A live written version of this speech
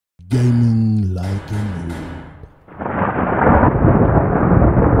Gaming like a noob.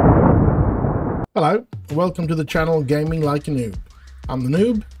 Hello, welcome to the channel Gaming Like a Noob. I'm the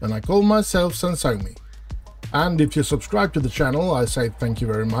noob and I call myself Sansomi. And if you're subscribed to the channel, I say thank you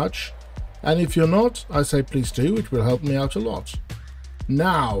very much. And if you're not, I say please do, it will help me out a lot.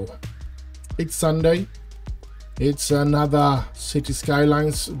 Now, it's Sunday. It's another City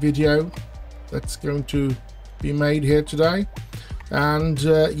Skylines video that's going to be made here today. And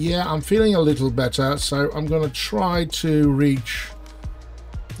yeah, I'm feeling a little better, so I'm going to try to reach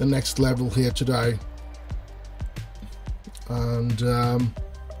the next level here today. And we're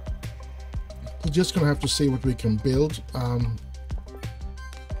just going to have to see what we can build.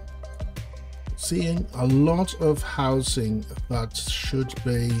 Seeing a lot of housing that should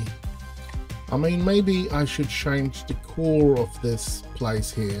be... I mean, maybe I should change the core of this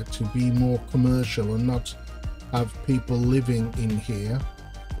place here to be more commercial and not have people living in here,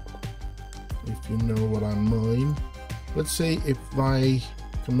 if you know what I mean. Let's see if my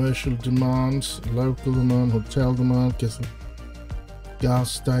commercial demands, local demand, hotel demand, gas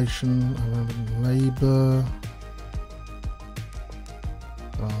station, labor.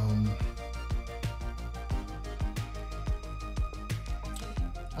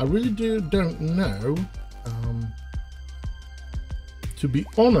 I really don't know. To be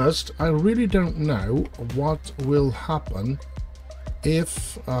honest, I really don't know what will happen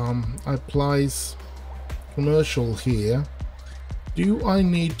if I place commercial here. Do I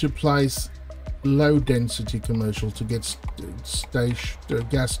need to place low density commercial to get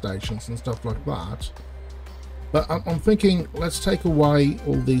gas stations and stuff like that? But I'm thinking, let's take away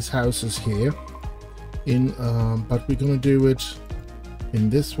all these houses here but we're going to do it in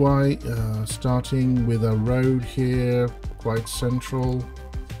this way, starting with a road here, quite central,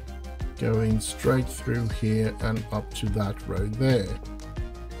 going straight through here and up to that road there,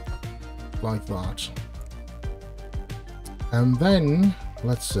 like that. And then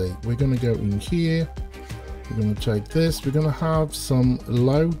let's see, we're going to go in here, we're going to take this, we're going to have some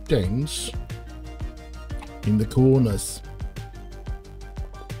low dens in the corners,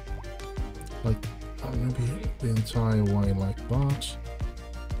 like maybe the entire way like that.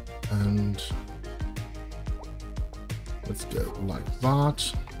 And let's go like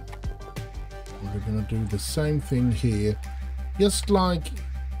that. And we're going to do the same thing here, just like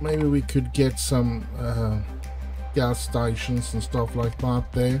maybe we could get some gas stations and stuff like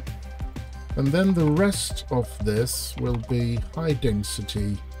that there. And then the rest of this will be high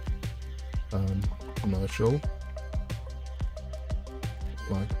density commercial,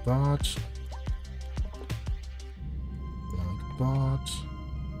 like that, like that,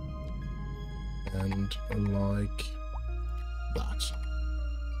 and like that.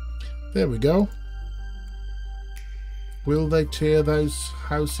 There we go. Will they tear those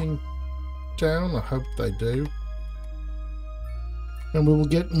housing down? I hope they do. And we will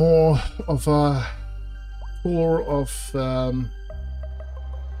get more of a core of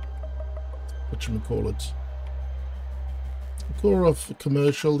whatchamacallit, a core of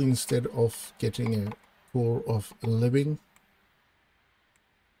commercial instead of getting a core of living.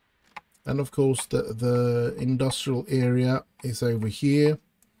 And of course the industrial area is over here,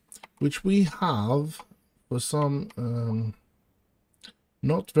 which we have for some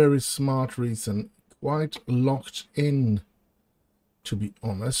not very smart reason quite locked in, to be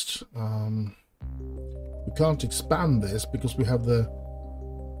honest. We can't expand this because we have the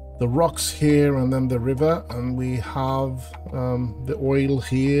rocks here and then the river, and we have the oil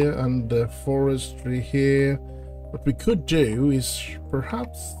here and the forestry here. What we could do is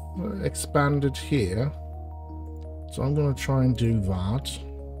perhaps expand it here, so I'm going to try and do that,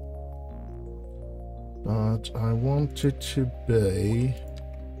 but I want it to be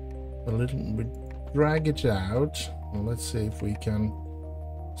a little bit, drag it out. Well, let's see if we can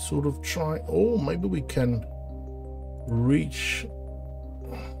sort of try, oh, maybe we can reach,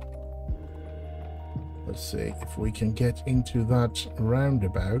 let's see if we can get into that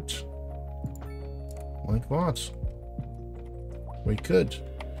roundabout like that. We could.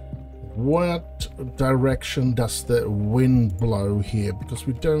 What direction does the wind blow here? Because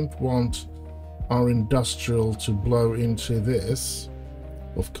we don't want our industrial to blow into this,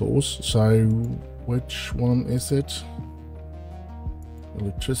 of course. So which one is it?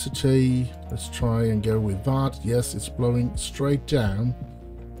 Electricity. Let's try and go with that. Yes, it's blowing straight down,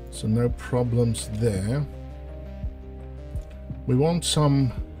 so no problems there. We want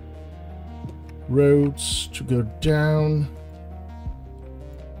some roads to go down,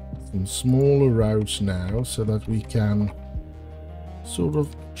 some smaller roads now, so that we can sort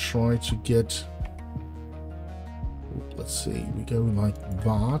of try to get let's see, we go like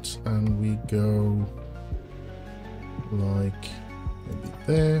that, and we go like maybe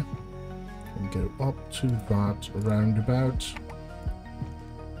there, and go up to that roundabout.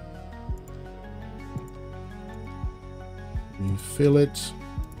 We fill it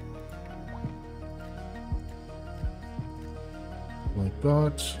like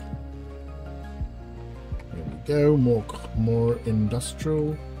that. There we go, more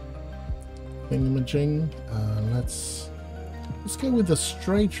industrial thingamajig. Let's go with the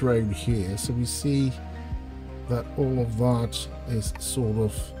straight road here, so we see that all of that is sort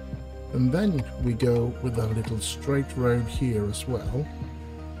of, and then we go with a little straight road here as well,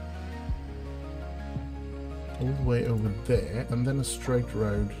 all the way over there, and then a straight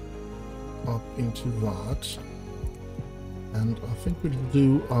road up into that. And I think we'll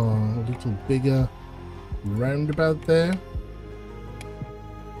do a little bigger roundabout there,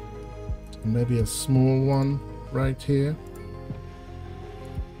 and maybe a small one right here,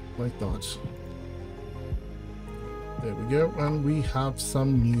 like that. There we go, and we have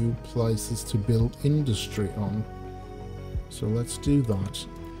some new places to build industry on, so let's do that.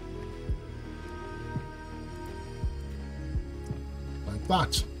 Like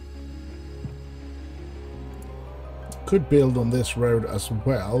that. Could build on this road as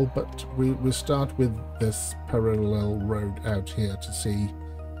well, but we start with this parallel road out here to see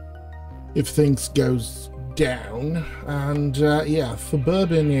if things goes down. And yeah,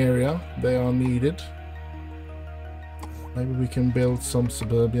 suburban area, they are needed. Maybe we can build some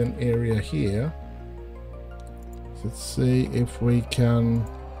suburban area here. Let's see if we can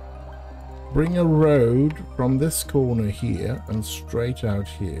bring a road from this corner here and straight out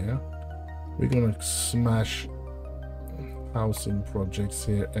here. We're gonna smash housing projects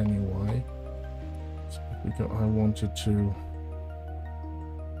here anyway. So I want to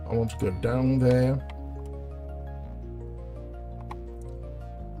go down there.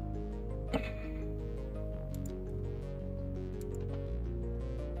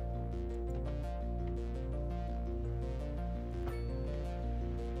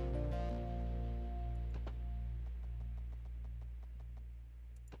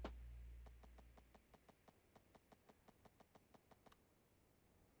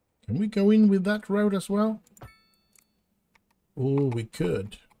 Can we go in with that road as well? Oh, we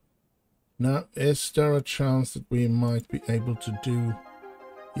could. Now, is there a chance that we might be able to do...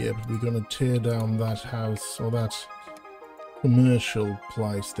 Yeah, but we're going to tear down that house or that commercial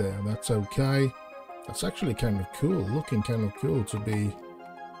place there. That's okay. That's actually kind of cool. Looking kind of cool to be...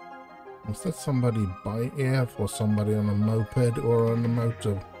 Was that somebody by air for somebody on a moped or on a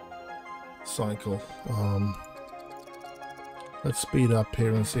motorcycle? Let's speed up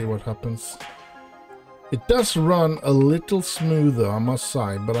here and see what happens. It does run a little smoother, I must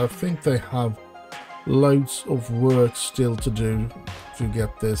say, but I think they have loads of work still to do to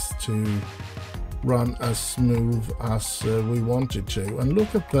get this to run as smooth as we want it to. And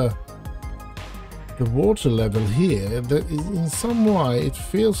look at the water level here. That in some way it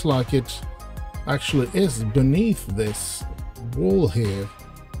feels like it actually is beneath this wall here.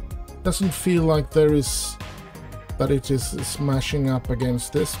 Doesn't feel like there is... that it is smashing up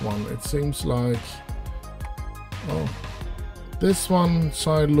against this one. It seems like, oh, this one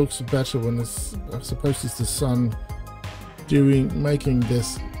side looks better when it's, I suppose it's the sun making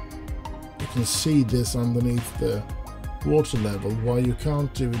this. You can see this underneath the water level, while you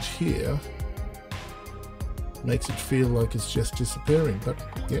can't do it here. Makes it feel like it's just disappearing. But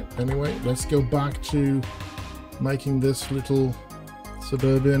yeah, anyway, let's go back to making this little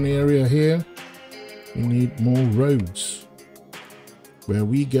suburban area here. We need more roads. Where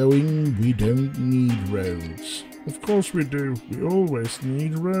we going, we don't need roads. Of course we do. We always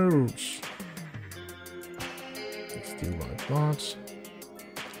need roads. Let's do like that.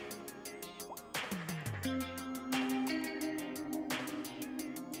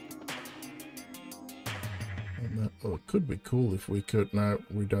 And that, oh, it could be cool if we could. Now,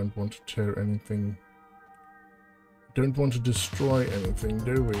 we don't want to tear anything. Don't want to destroy anything,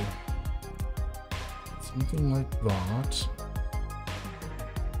 do we? Something like that.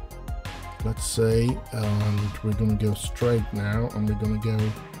 Let's say, and we're going to go straight now, and we're going to go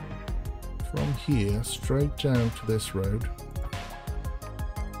from here straight down to this road.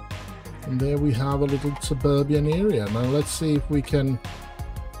 And there we have a little suburban area. Now let's see if we can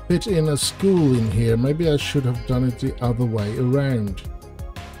fit in a school in here. Maybe I should have done it the other way around.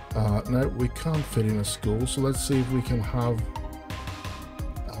 No, we can't fit in a school, so let's see if we can have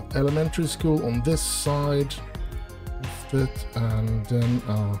elementary school on this side, and then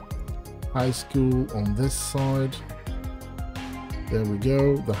high school on this side. There we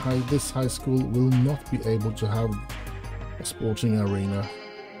go. This high school will not be able to have a sporting arena,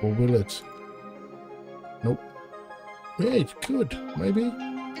 or will it? Nope. Yeah, it could, maybe.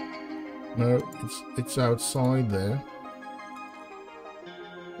 No, it's outside there.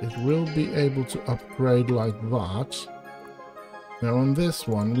 It will be able to upgrade like that. Now on this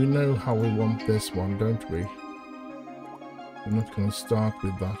one, we know how we want this one, don't we? We're not going to start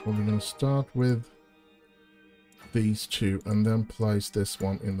with that one. We're going to start with these two and then place this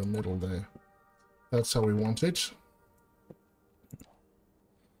one in the middle there. That's how we want it.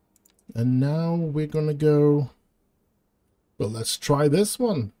 And now we're going to go... Well, let's try this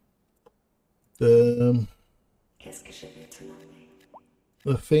one. The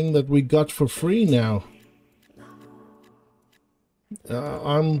thing that we got for free now.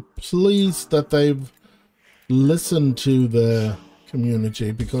 I'm pleased that they've listened to the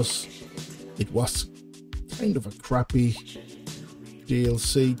community, because it was kind of a crappy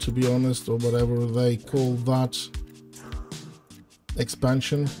DLC, to be honest, or whatever they call that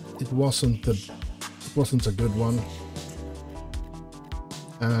expansion. It wasn't a good one,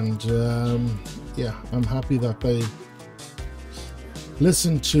 and yeah, I'm happy that they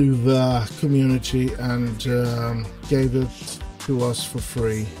listened to the community and gave it to us for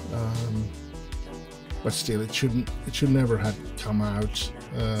free. But still, it should never have come out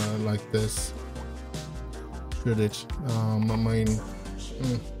like this, should it? I mean,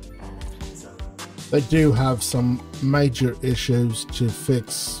 they do have some major issues to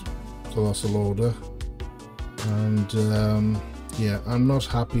fix, Colossal Order, and yeah, I'm not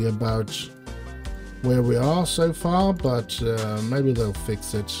happy about where we are so far, but maybe they'll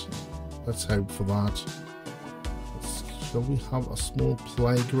fix it. Let's hope for that. Shall we have a small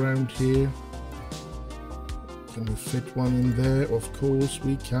playground here? Can we fit one in there? Of course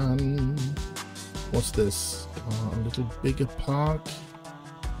we can. What's this? A little bigger park.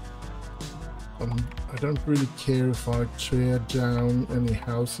 I don't really care if I tear down any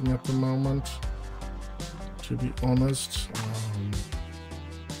housing at the moment, to be honest.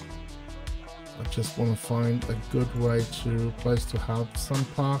 I just want to find a good place to have some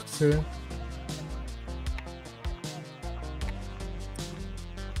parks here.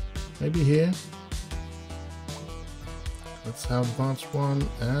 Maybe here. Let's have that one,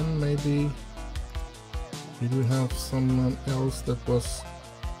 and maybe did we have someone else that was...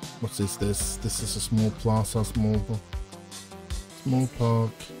 What is this? This is a small plaza, small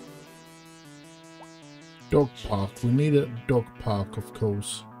park. Dog park. We need a dog park, of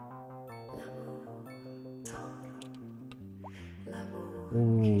course.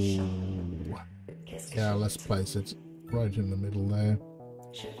 Ooh. Yeah, let's place it right in the middle there.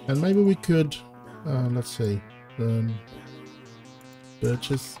 And maybe we could, let's see,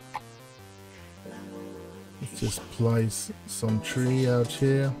 birches. Let's just place some tree out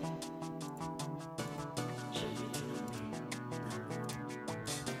here.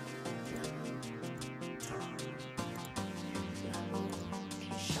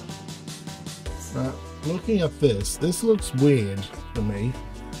 Looking at this looks weird to me.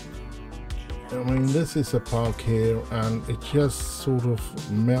 I mean, this is a park here, and it just sort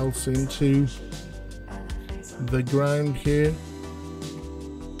of melts into the ground here.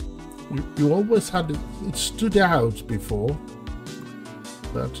 You always had it stood out before,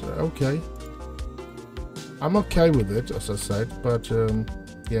 but okay. I'm okay with it, as I said, but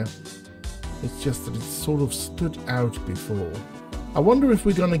yeah, it's just that it sort of stood out before. I wonder if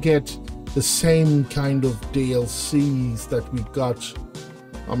we're gonna get the same kind of DLCs that we got.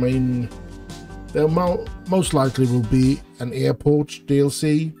 I mean, there most likely will be an airport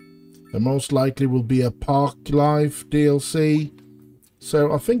DLC. There most likely will be a park life DLC.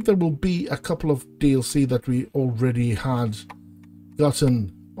 So I think there will be a couple of DLC that we already had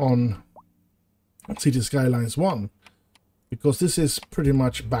gotten on CitiesSkylines 1. Because this is pretty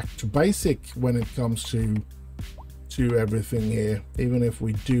much back to basic when it comes to everything here. Even if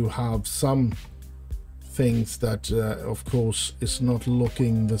we do have some things that, of course, is not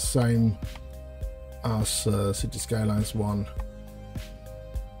looking the same as CitiesSkylines 1.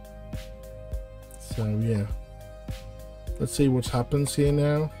 So yeah, let's see what happens here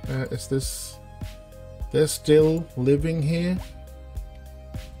now. They're still living here,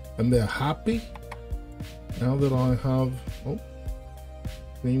 and they're happy now that I have, oh,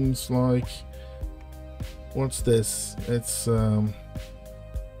 seems like, what's this? It's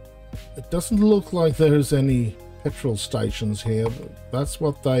it doesn't look like there's any petrol stations here. That's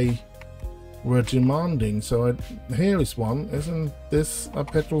what they were demanding. So here is one. Isn't this a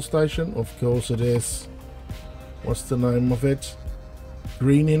petrol station? Of course it is. What's the name of it?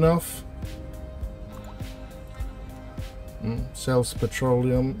 Green Enough? Sells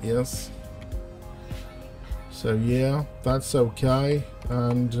petroleum, yes. So yeah, that's okay.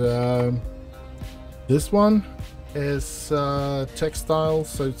 And this one is textile,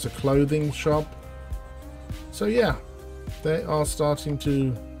 so it's a clothing shop. So yeah, they are starting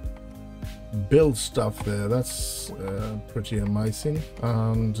to build stuff there. That's pretty amazing.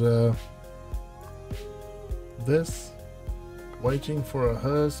 And this, waiting for a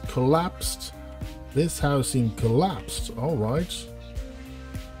hearse, collapsed. This housing collapsed. All right,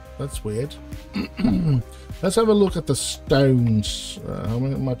 that's weird. Let's have a look at the stones. How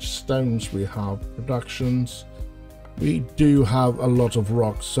much stones we have. Productions. We do have a lot of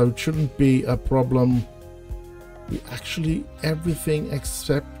rocks, so it shouldn't be a problem. We actually, everything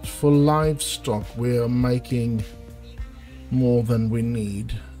except for livestock, we are making more than we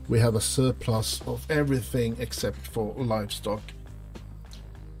need. We have a surplus of everything except for livestock.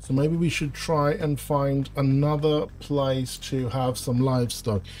 So maybe we should try and find another place to have some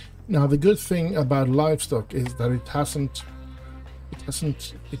livestock. Now the good thing about livestock is that it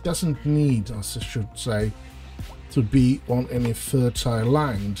doesn't need, as I should say, to be on any fertile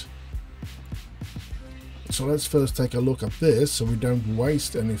land. So let's first take a look at this so we don't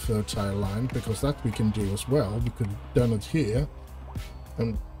waste any fertile land, because that we can do as well. We could have done it here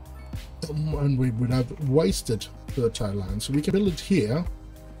and we would have wasted fertile land. So we can build it here,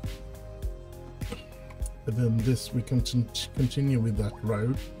 and then this we can continue with that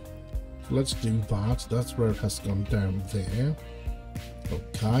road. So let's do that. That road has gone down there.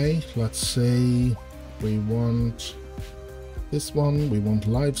 Okay, let's see. We want this one. We want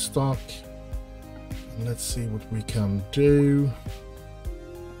livestock. And let's see what we can do.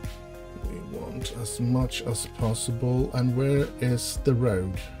 We want as much as possible. And where is the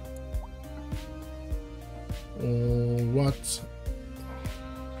road? What? It's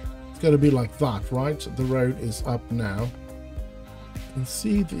got to be like that, right? The road is up now. You can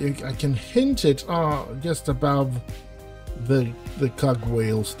see I can hint it just above the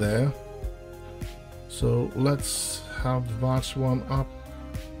cogwheels there. So let's have that one up.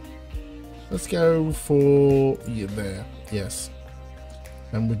 Let's go for there, yes.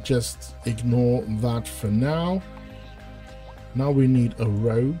 And we just ignore that for now. Now we need a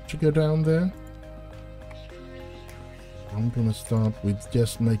road to go down there. I'm gonna start with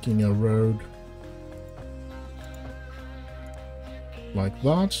just making a road like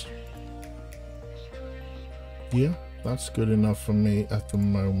that. Yeah, that's good enough for me at the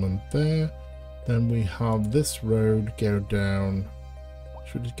moment there. Then we have this road go down.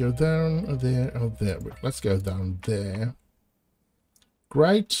 Should it go down or there or there? Let's go down there.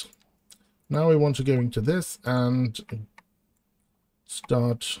 Great. Now we want to go into this and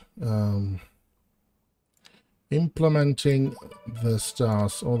start implementing the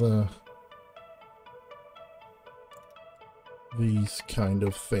stars or these kind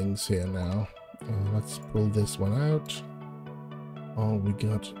of things here now. Let's pull this one out. Oh, we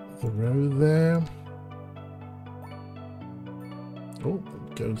got the row there. Oh,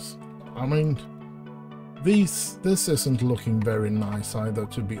 it goes. I mean, this isn't looking very nice either,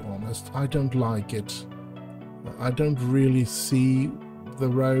 to be honest. I don't like it. I don't really see the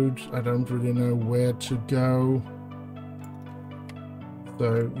road. I don't really know where to go.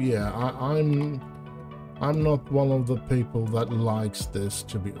 So yeah, I'm not one of the people that likes this,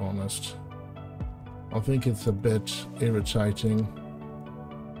 to be honest. I think it's a bit irritating.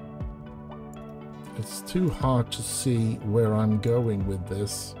 It's too hard to see where I'm going with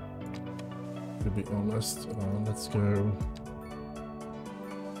this, to be honest. Let's go.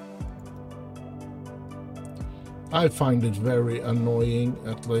 I find it very annoying,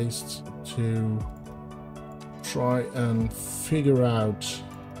 at least, to try and figure out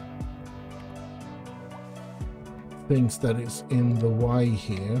things that is in the way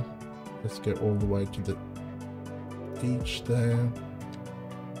here. Let's go all the way to the beach there.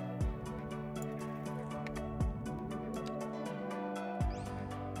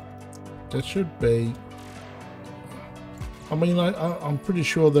 There should be. I mean, I'm pretty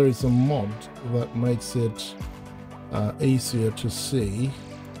sure there is a mod that makes it easier to see,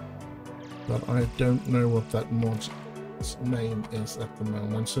 but I don't know what that mod's name is at the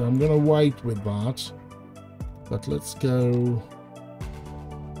moment, so I'm gonna wait with that. But let's go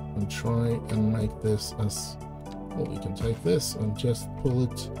and try and make this as well. We can take this and just pull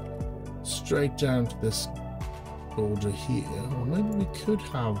it straight down to this border here, or maybe we could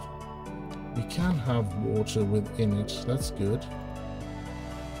have. We can have water within it. That's good.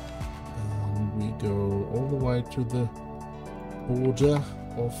 And we go all the way to the border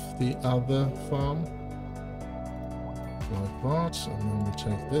of the other farm, like that. And then we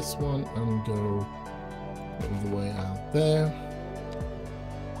take this one and go all the way out there.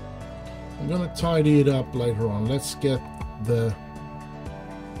 I'm gonna tidy it up later on. Let's get the,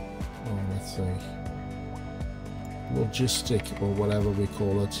 let's see, logistic or whatever we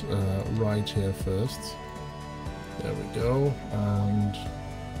call it, right here first. There we go, and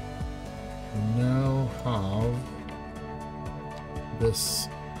we now have this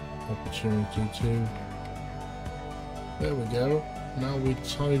opportunity to, there we go. Now we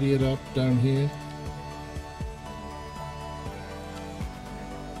tidy it up down here.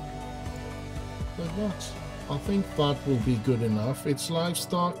 Like that. I think that will be good enough. It's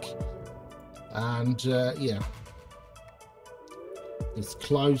livestock, and yeah, it's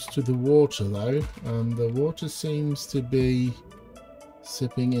close to the water though, and the water seems to be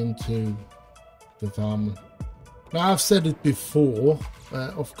sipping into the farm. Now, I've said it before,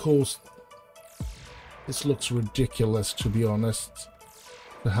 of course, this looks ridiculous, to be honest,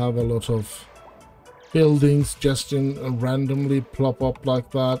 to have a lot of buildings just randomly plop up like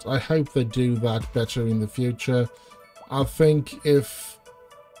that. I hope they do that better in the future. I think if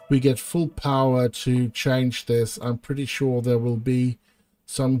we get full power to change this, I'm pretty sure there will be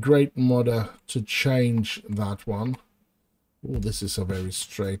some great modder to change that one. Oh, this is a very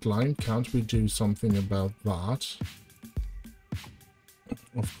straight line. Can't we do something about that?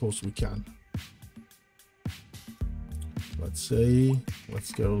 Of course we can. Let's see.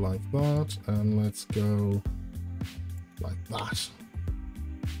 Let's go like that, and let's go like that.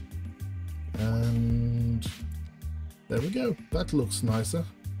 And there we go. That looks nicer.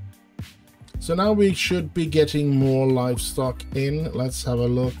 So now we should be getting more livestock in. Let's have a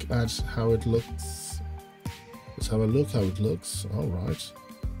look at how it looks. Let's have a look how it looks. All right.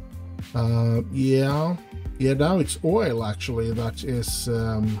 Yeah, now it's oil actually that is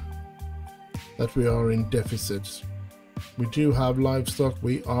that we are in deficit. We do have livestock.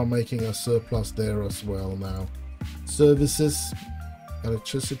 We are making a surplus there as well now. Services,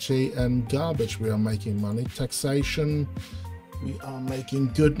 electricity and garbage, we are making money. Taxation, we are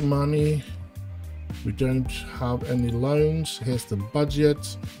making good money. We don't have any loans. Here's the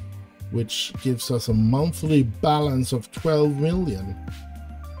budget, which gives us a monthly balance of 12 million.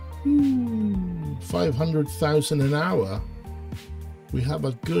 500,000 an hour. We have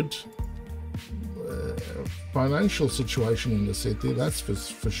a good financial situation in the city, that's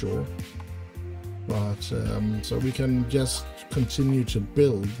for sure. But so we can just continue to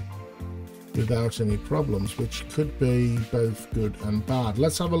build without any problems, which could be both good and bad.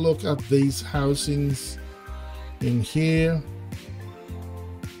 Let's have a look at these housings in here.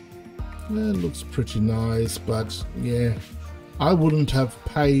 It looks pretty nice, but yeah, I wouldn't have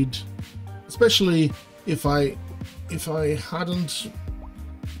paid, especially if I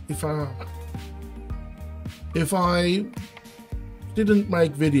didn't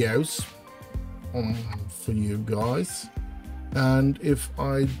make videos for you guys, and if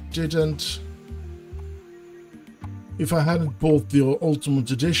I hadn't bought the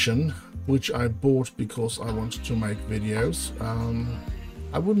Ultimate Edition, which I bought because I wanted to make videos,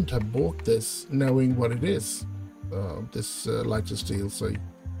 I wouldn't have bought this knowing what it is, this latest DLC.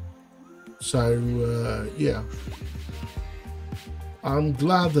 So yeah, I'm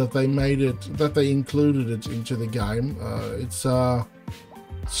glad that they made it, that they included it into the game. It's a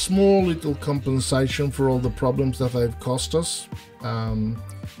small little compensation for all the problems that they've cost us. I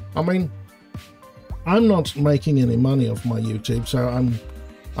mean, I'm not making any money off my YouTube, so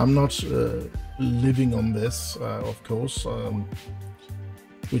I'm not living on this, of course,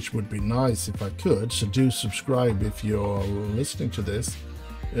 which would be nice if I could. So do subscribe if you're listening to this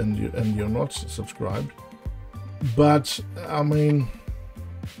and you're not subscribed. But I mean,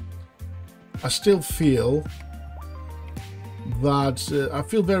 I still feel that I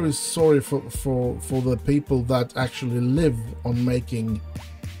feel very sorry for the people that actually live on making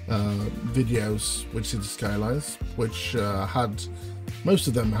videos with CitiesSkylines, which had, most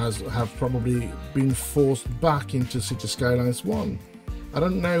of them have probably been forced back into CitiesSkylines 1. I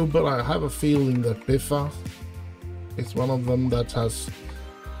don't know, but I have a feeling that Biffa is one of them that has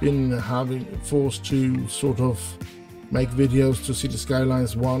been forced to sort of make videos to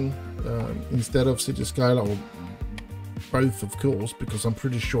CitiesSkylines 1 instead of CitiesSkylines, or both of course, because I'm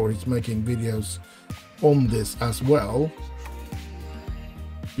pretty sure he's making videos on this as well,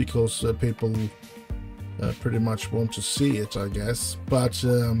 because people pretty much want to see it, I guess. But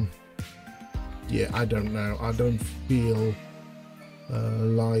yeah, I don't know, I don't feel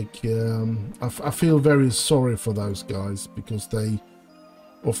like I feel very sorry for those guys, because they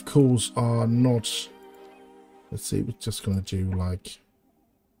of course are not, let's see, we're just going to do like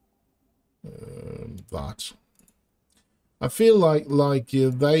that. I feel like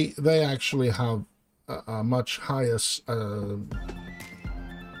they actually have a much higher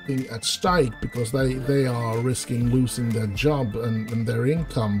everything at stake, because they are risking losing their job and their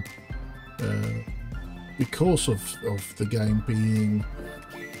income because of the game being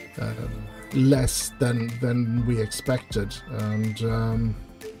less than we expected. And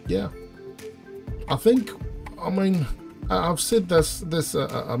yeah, I mean, I've said this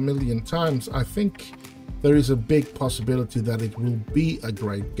a million times. I think there is a big possibility that it will be a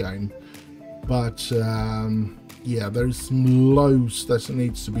great game, but yeah, there's loads that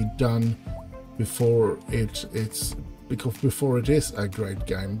needs to be done before it is a great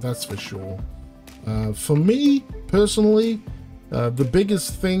game, that's for sure. For me personally, the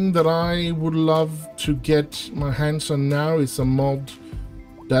biggest thing that I would love to get my hands on now is a mod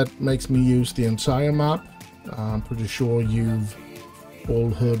that makes me use the entire map. I'm pretty sure you've all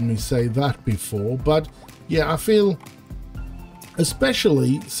heard me say that before, but yeah, I feel,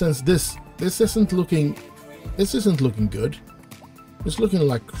 especially since this isn't looking good. It's looking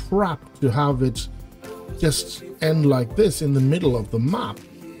like crap to have it just end like this in the middle of the map.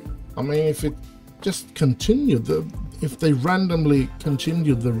 I mean, if it just continued, if they randomly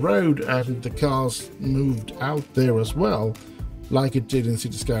continued the road and the cars moved out there as well, like it did in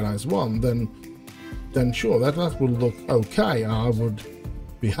CitiesSkylines 1, then sure, that would look okay. I would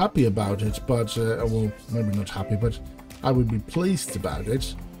be happy about it, but well, maybe not happy, but I would be pleased about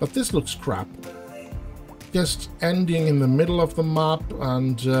it. But this looks crap. Just ending in the middle of the map,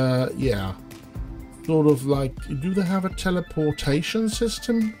 and yeah, sort of like, do they have a teleportation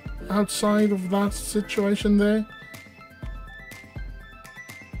system outside of that situation there?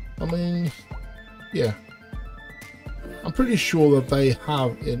 I mean, yeah, I'm pretty sure that they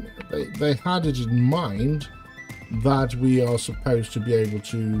have they had it in mind that we are supposed to be able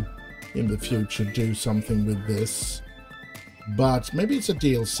to in the future do something with this. But maybe it's a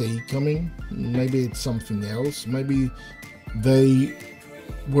DLC coming, maybe it's something else, maybe they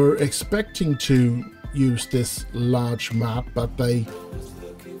were expecting to use this large map, but they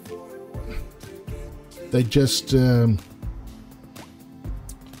just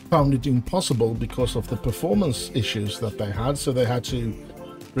found it impossible because of the performance issues that they had, so they had to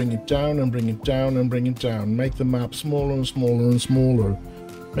bring it down and bring it down and bring it down, make the map smaller and smaller and smaller.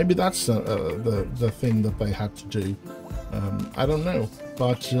 Maybe that's the thing that they had to do. I don't know,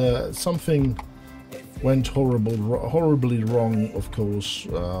 but something went horribly wrong, of course,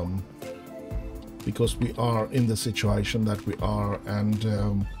 because we are in the situation that we are, and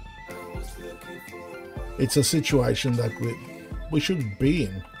it's a situation that we shouldn't be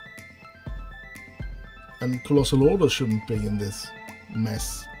in, and Colossal Order shouldn't be in this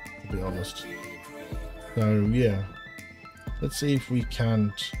mess, to be honest. So yeah, let's see if we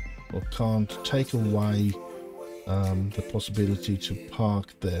can't or can't take away the possibility to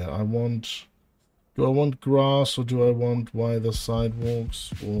park there. Do I want grass, or do I want wider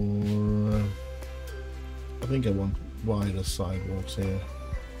sidewalks, or I think I want wider sidewalks here.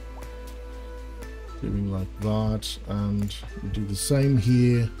 Doing like that, and we do the same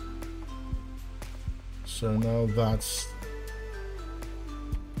here. So now that's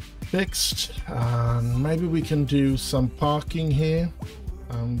fixed, and maybe we can do some parking here.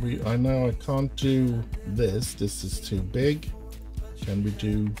 I know I can't do this. This is too big. Can we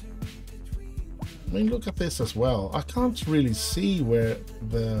do? I mean, look at this as well. I can't really see where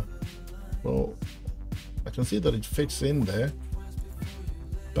well, I can see that it fits in there,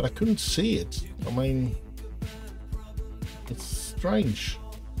 but I couldn't see it. I mean, it's strange.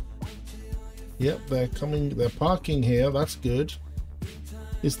 Yep, they're parking here. That's good.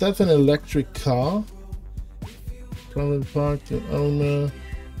 Is that an electric car? Private park, the owner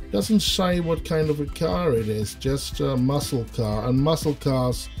doesn't say what kind of a car it is, just a muscle car, and muscle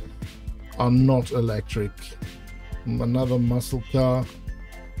cars are not electric. Another muscle car.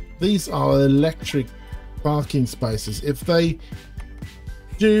 These are electric parking spaces. If they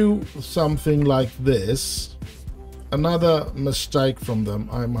do something like this, another mistake from them,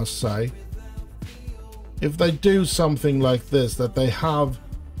 I must say, if they do something like this, that they have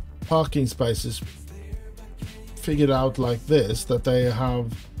parking spaces figured out like this, that they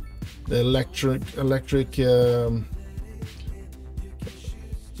have the electric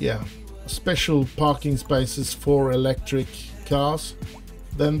yeah, special parking spaces for electric cars,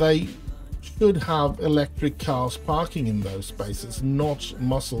 then they should have electric cars parking in those spaces, not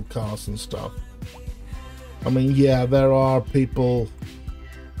muscle cars and stuff. I mean, yeah, there are people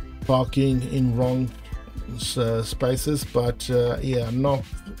parking in wrong spaces, but yeah,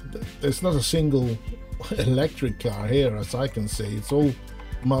 there's not a single electric car here as I can see. It's all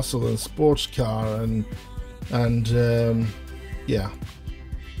muscle and sports car, and yeah,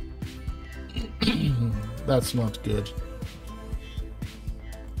 that's not good.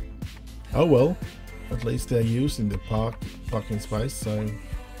 Oh well, at least they're using the parking space, so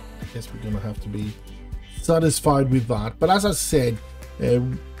I guess we're gonna have to be satisfied with that. But as I said,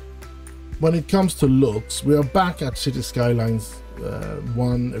 when it comes to looks, we are back at City Skylines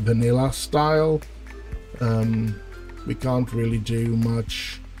 1 vanilla style. We can't really do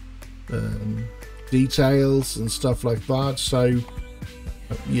much details and stuff like that, so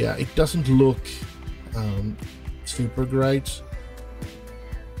yeah, it doesn't look super great,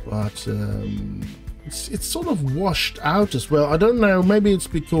 but it's sort of washed out as well. I don't know, maybe it's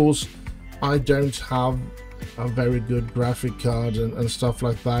because I don't have a very good graphic card and stuff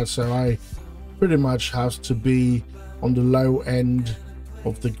like that, so I pretty much have to be on the low end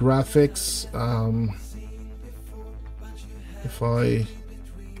of the graphics.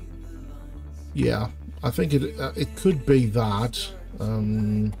 Yeah, I think it could be that.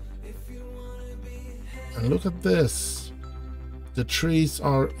 And look at this, the trees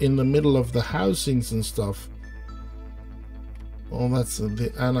are in the middle of the housings and stuff. Oh, that's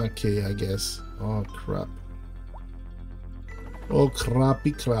the anarchy, I guess. Oh crap. Oh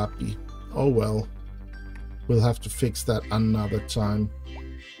crappy. Oh well, we'll have to fix that another time.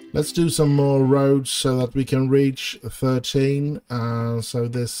 Let's do some more roads so that we can reach 13, so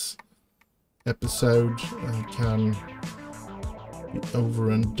this episode can be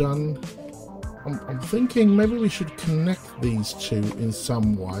over and done. I'm thinking maybe we should connect these two in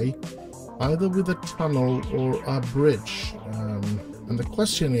some way, either with a tunnel or a bridge. And the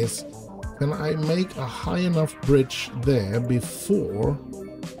question is, can I make a high enough bridge there before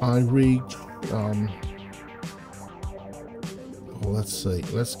I reach... well, let's see.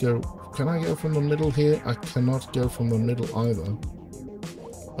 Let's go. Can I go from the middle here? I cannot go from the middle either.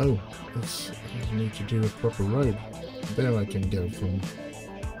 Oh, I need to do a proper road. There I can go from.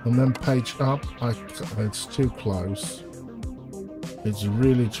 And then page up. It's too close. It's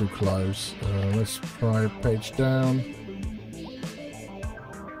really too close. Let's try page down.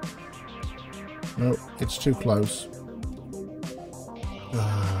 No, it's too close.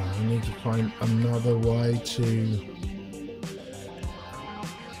 I need to find another way to...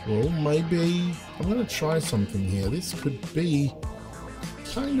 Well, maybe I'm going to try something here. This could be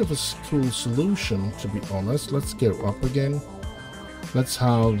kind of a cool solution, to be honest. Let's go up again. Let's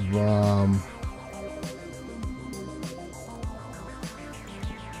have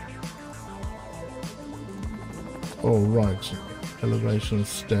all right, elevation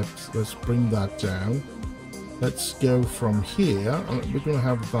steps. Let's bring that down. Let's go from here, and we're going to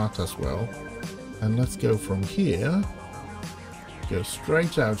have that as well. And let's go from here. Go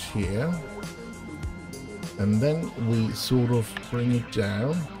straight out here, and then we sort of bring it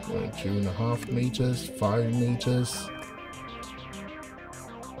down 2.5 meters, 5 meters,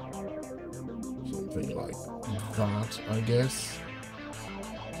 something like that, I guess.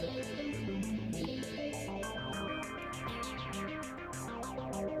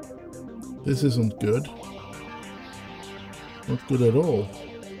 This isn't good, not good at all.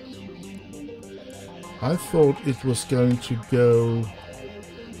 I thought it was going to go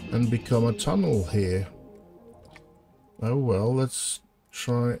and become a tunnel here. Oh well, let's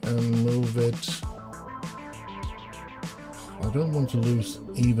try and move it. I don't want to lose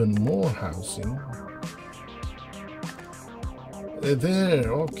even more housing.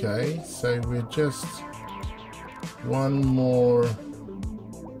 There, okay, so we're just one more,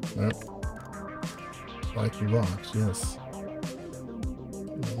 like that, yes.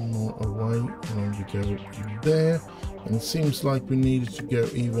 More away, and we go there, and it seems like we need to go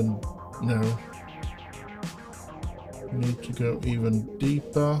even we need to go even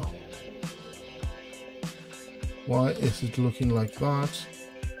deeper. Why is it looking like that?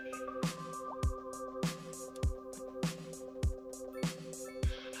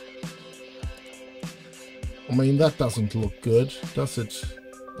 I mean, that doesn't look good, does it?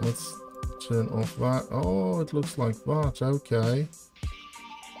 Let's turn off that. Oh, it looks like that. Okay.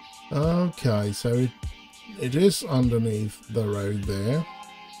 Okay, so it is underneath the road there,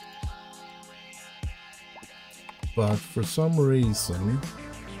 but for some reason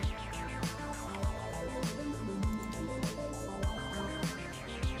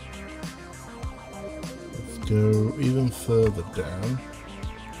let's go even further down.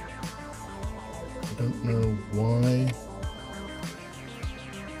 I don't know why.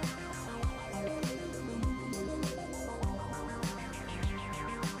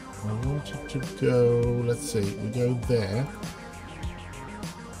 I wanted to go, let's see, we go there,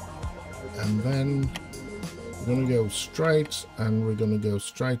 and then we're going to go straight, and we're going to go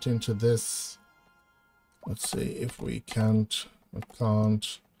straight into this. Let's see if we can't, I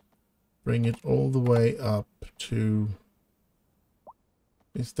can't bring it all the way up to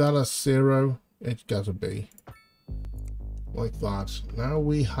Is that a 0? It's gotta be. Like that. Now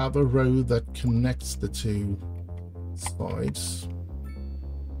we have a road that connects the two sides.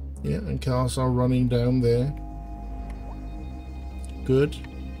 Yeah, and cars are running down there. Good.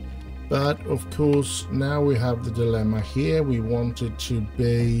 But of course, now we have the dilemma here. We want it to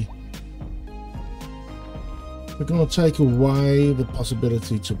be... We're going to take away the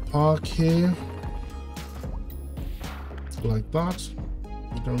possibility to park here. Like that.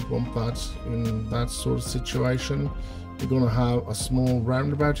 We don't want that in that sort of situation. We're going to have a small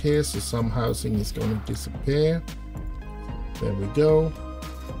roundabout here, so some housing is going to disappear. There we go.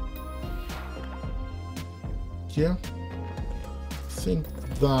 Yeah. I think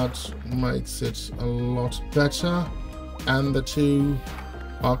that makes it a lot better, and the two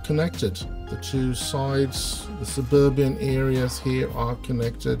are connected. The two sides, the suburban areas here are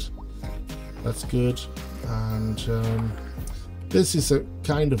connected. That's good. And this is a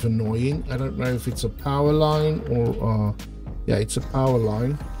kind of annoying. I don't know if it's a power line or yeah, it's a power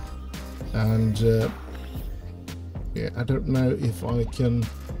line. And yeah, I don't know if I can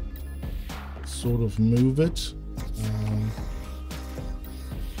sort of move it.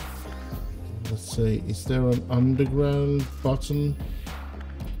 Let's see, is there an underground button?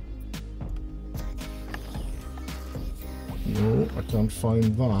 No, I can't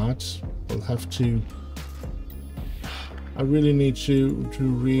find that. I'll have to... I really need to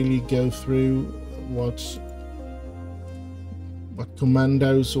really go through what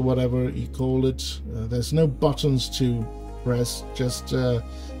commandos or whatever you call it. There's no buttons to press, just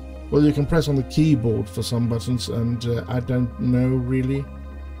well, you can press on the keyboard for some buttons, and I don't know really.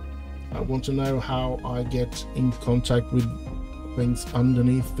 I want to know how I get in contact with things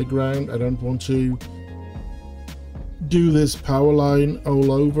underneath the ground. I don't want to do this power line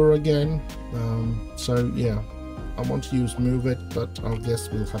all over again. So yeah, I want to use move it, but I guess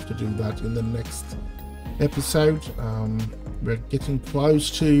we'll have to do that in the next episode. We're getting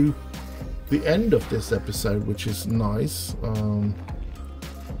close to the end of this episode, which is nice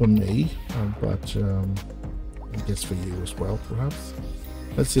for me, but I guess for you as well, perhaps.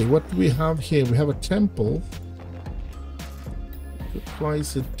 Let's see, what do we have here? We have a temple. Could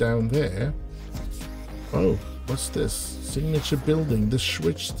place it down there. Oh, what's this? Signature building, the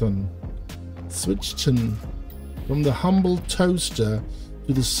Switchton. From the humble toaster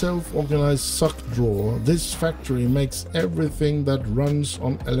to the self-organized suck drawer, this factory makes everything that runs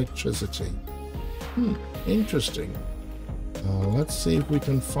on electricity. Interesting. Let's see if we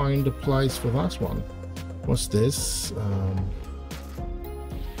can find a place for that one. What's this?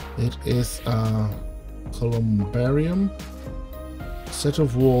 It is a columbarium, set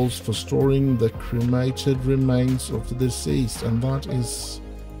of walls for storing the cremated remains of the deceased, and that is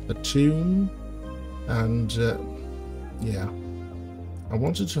a tomb. And yeah, I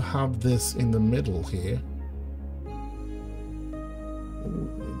wanted to have this in the middle here.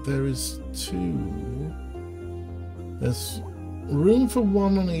 There is two. There's room for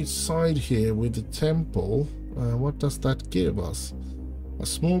one on each side here with the temple. What does that give us? A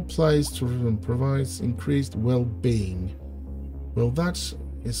small place to provides increased well-being. Well, that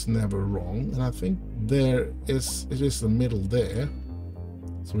is never wrong, and I think it is the middle there.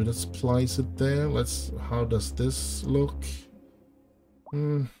 So we just place it there. How does this look?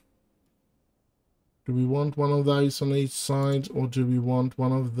 Do we want one of those on each side, or do we want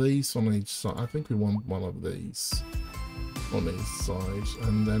one of these on each side? I think we want one of these on each side,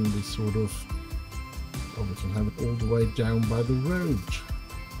 and then we sort of, oh, we can have it all the way down by the road.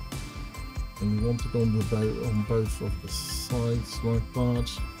 And we want it on both of the sides like that.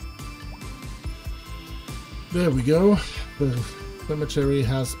 There we go. The cemetery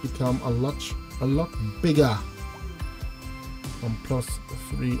has become a lot bigger. On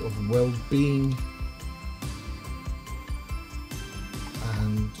 +3 of well-being.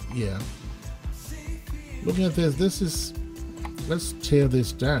 And yeah, looking at this is, let's tear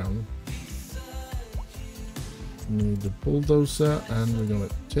this down. We need the bulldozer, and we're gonna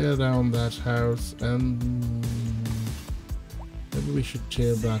tear down that house, and maybe we should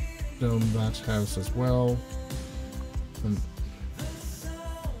tear down that house as well, and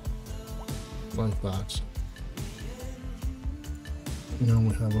like that. Now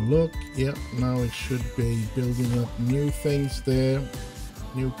we have a look. Yep, now it should be building up new things there,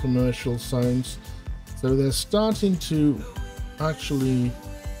 new commercial zones. So they're starting to actually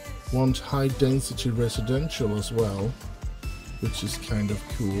want high density residential as well, which is kind of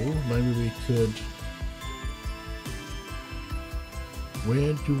cool. Maybe we could,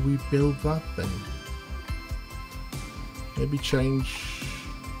 where do we build that then? Maybe change,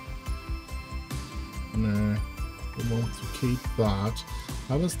 nah, we want to keep that.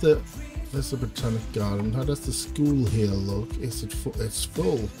 How does the, there's a botanic garden, how does the school here look? Is it full? It's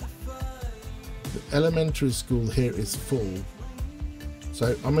full. The elementary school here is full.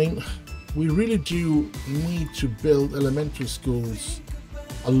 So, I mean, we really do need to build elementary schools,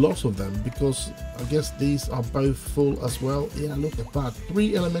 a lot of them, because I guess these are both full as well. Yeah, look at that.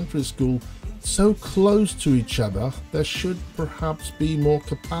 3 elementary schools so close to each other. There should perhaps be more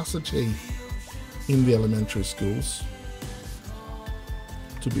capacity in the elementary schools,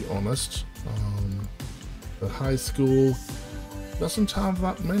 to be honest. The high school doesn't have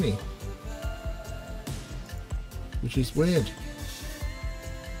that many, which is weird.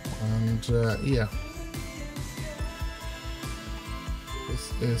 And yeah,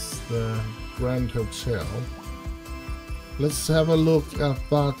 this is the Grand Hotel. Let's have a look at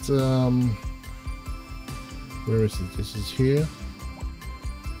that. Where is it? This is here.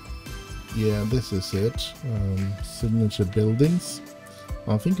 Yeah, this is it. Signature buildings.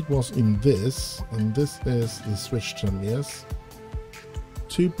 I think it was in this, and this is the switch term, yes.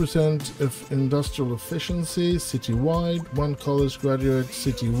 2% of industrial efficiency citywide, 1 college graduate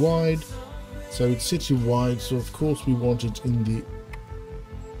citywide. So it's citywide, so of course we want it in the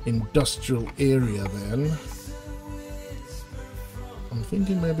industrial area then. I'm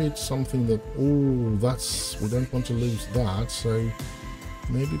thinking maybe it's something that, oh, that's, we don't want to lose that, so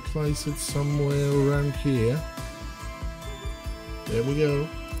maybe place it somewhere around here. There we go.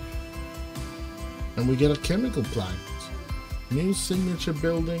 And we get a chemical plant. New signature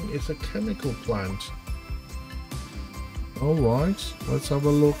building is a chemical plant. Alright, let's have a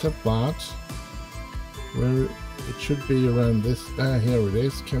look at that. Where it should be around this. Here it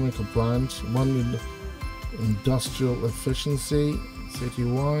is, chemical plant. 1 in industrial efficiency,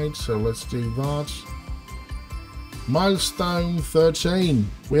 citywide. So let's do that. Milestone 13.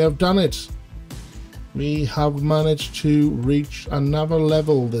 We have done it. We have managed to reach another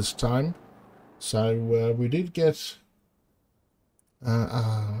level this time. So we did get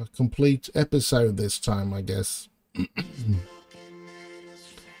a complete episode this time, I guess.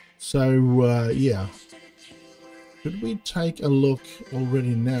 So yeah, could we take a look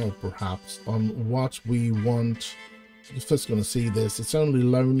already now perhaps on what we want? You're first going to see this. It's only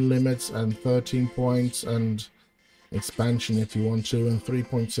loan limits and 13 points and expansion if you want to, and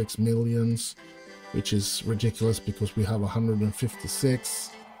 3.6 millions, which is ridiculous because we have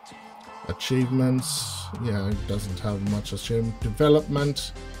 156 achievements. Yeah, it doesn't have much achievement.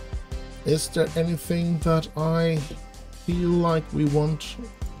 Development. Is there anything that I feel like we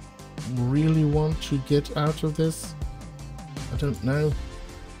really want to get out of this? I don't know.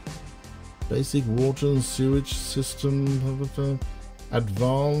 Basic water and sewage system.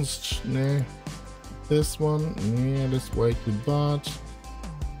 Advanced. Nah. This one. Yeah, let's wait with that.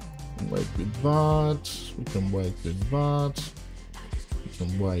 Wait with that. We can wait with that. We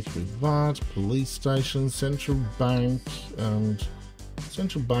can wait with that. Police station, central bank, and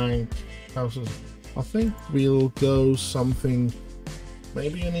central bank houses. I think we'll go something,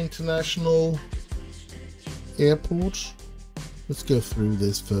 maybe an international airport. Let's go through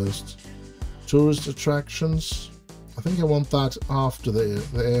this first. Tourist attractions. I think I want that after the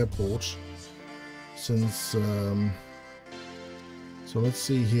airport, since so let's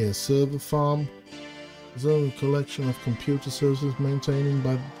see here. Server farm. Is there a collection of computer services maintained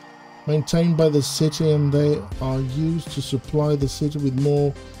by the city, and they are used to supply the city with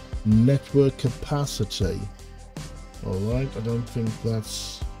more network capacity. Alright, I don't think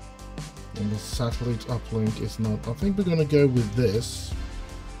that's, and the satellite uplink is not. I think we're going to go with this.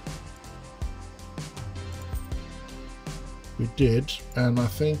 We did, and I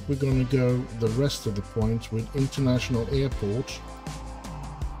think we're going to go the rest of the points with international airport.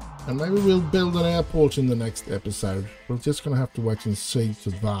 And maybe we'll build an airport in the next episode. We're just going to have to wait and see for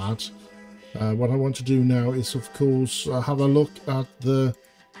that. What I want to do now is, of course, have a look at the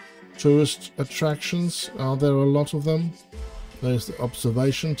tourist attractions. Are there a lot of them? There's the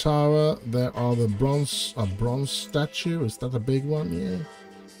observation tower. There are the bronze statue. Is that a big one? Yeah.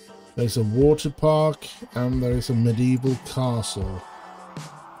 There's a water park, and there is a medieval castle.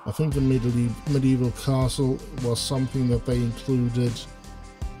 I think the medieval castle was something that they included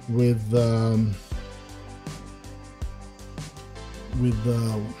with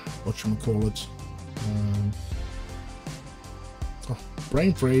whatchamacallit,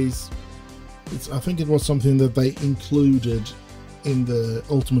 brain freeze. I think it was something that they included in the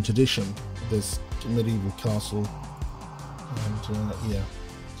Ultimate Edition, this medieval castle, and yeah.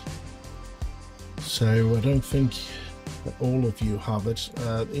 So I don't think that all of you have it.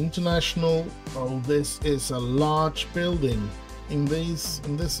 International. Oh, this is a large building. In this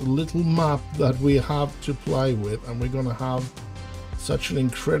little map that we have to play with, and we're gonna have such an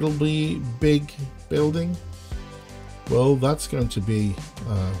incredibly big building, well, that's going to be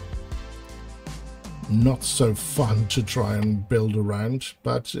not so fun to try and build around.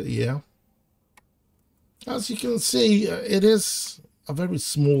 But yeah, as you can see, it is a very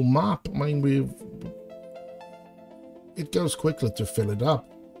small map. I mean, it goes quickly to fill it up.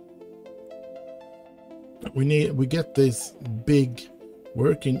 We get these big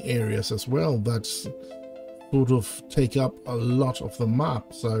working areas as well that sort of take up a lot of the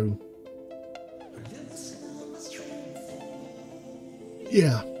map. So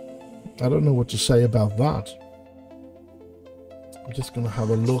yeah, I don't know what to say about that. I'm just gonna have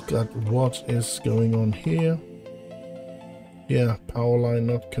a look at what is going on here. Yeah, power line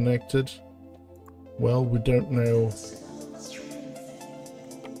not connected. Well, we don't know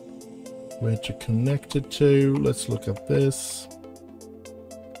where to connect it to. Let's look at this.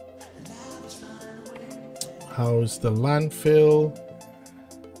 How is the landfill?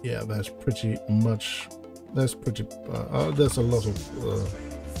 Yeah, there's pretty much, there's a lot of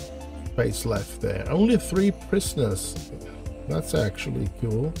space left there. Only 3 prisoners. That's actually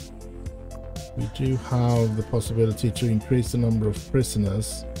cool. We do have the possibility to increase the number of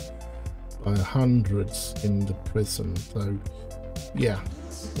prisoners by hundreds in the prison. So yeah,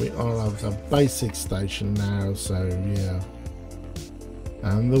 we are at a basic station now, so yeah.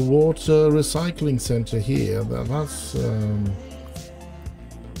 And the water recycling center here, that's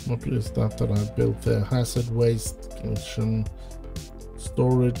what is that I built there? Hazard waste collection,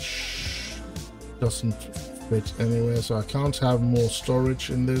 storage doesn't fit anywhere, so I can't have more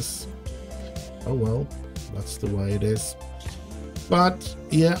storage in this. Oh well, that's the way it is. But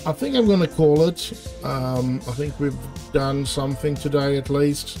yeah, I think I'm gonna call it. I think we've done something today at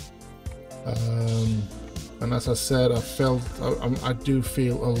least. And as I said, I do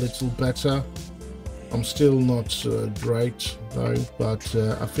feel a little better. I'm still not great though, but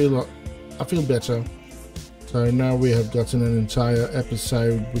I feel better. So now we have gotten an entire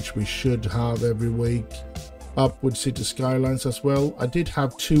episode, which we should have every week, up with CitiesSkylines as well. I did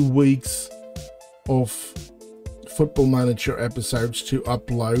have 2 weeks of Football Manager episodes to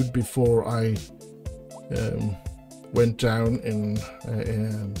upload before I went down in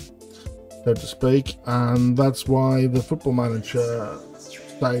so to speak, and that's why the Football Manager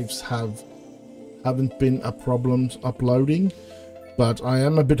saves haven't been a problem uploading. But I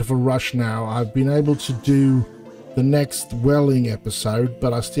am a bit of a rush now. I've been able to do the next Welling episode,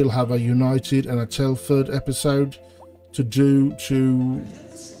 but I still have a United and a Telford episode to do to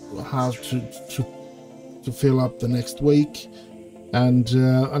have to fill up the next week. And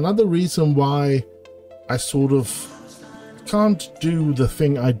another reason why I sort of can't do the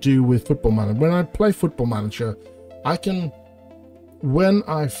thing I do with Football Manager. When I play Football Manager, I can, when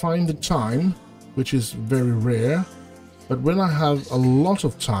I find the time, which is very rare, but when I have a lot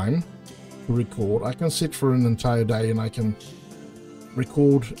of time to record, I can sit for an entire day and I can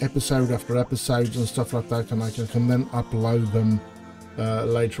record episode after episode and stuff like that, and I can then upload them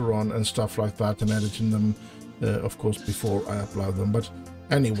later on and stuff like that, and editing them of course before I upload them. But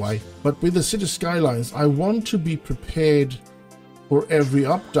anyway, but with the CitiesSkylines, I want to be prepared for every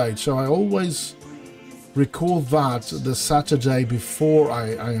update, so I always record that the Saturday before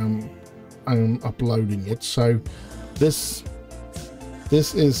I am uploading it. So this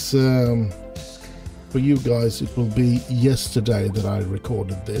is for you guys, it will be yesterday that I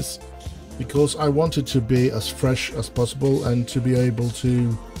recorded this, because I wanted to be as fresh as possible and to be able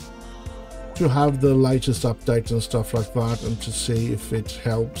to have the latest updates and stuff like that, and to see if it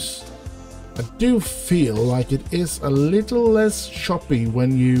helps. I do feel like it is a little less choppy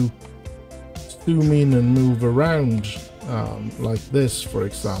when you zoom in and move around, like this for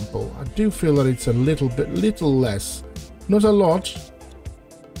example. I do feel that it's a little less, not a lot,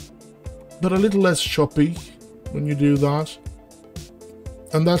 but a little less choppy when you do that.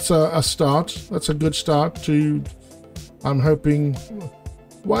 And that's a start. That's a good start to, I'm hoping.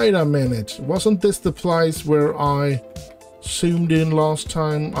 Wait a minute, wasn't this the place where I zoomed in last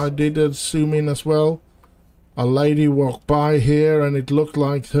time? I did a zoom in as well. A lady walked by here and it looked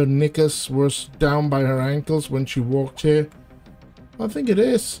like her knickers was down by her ankles when she walked here. I think it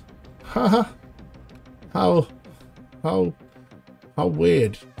is. Haha. How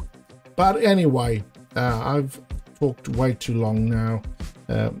weird. But anyway, I've talked way too long now.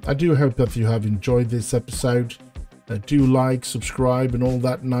 I do hope that you have enjoyed this episode. Do like, subscribe and all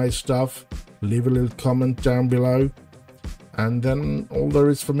that nice stuff. Leave a little comment down below. And then all there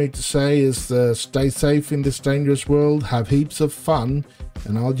is for me to say is stay safe in this dangerous world. Have heaps of fun.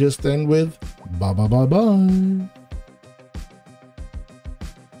 And I'll just end with bye bye bye bye.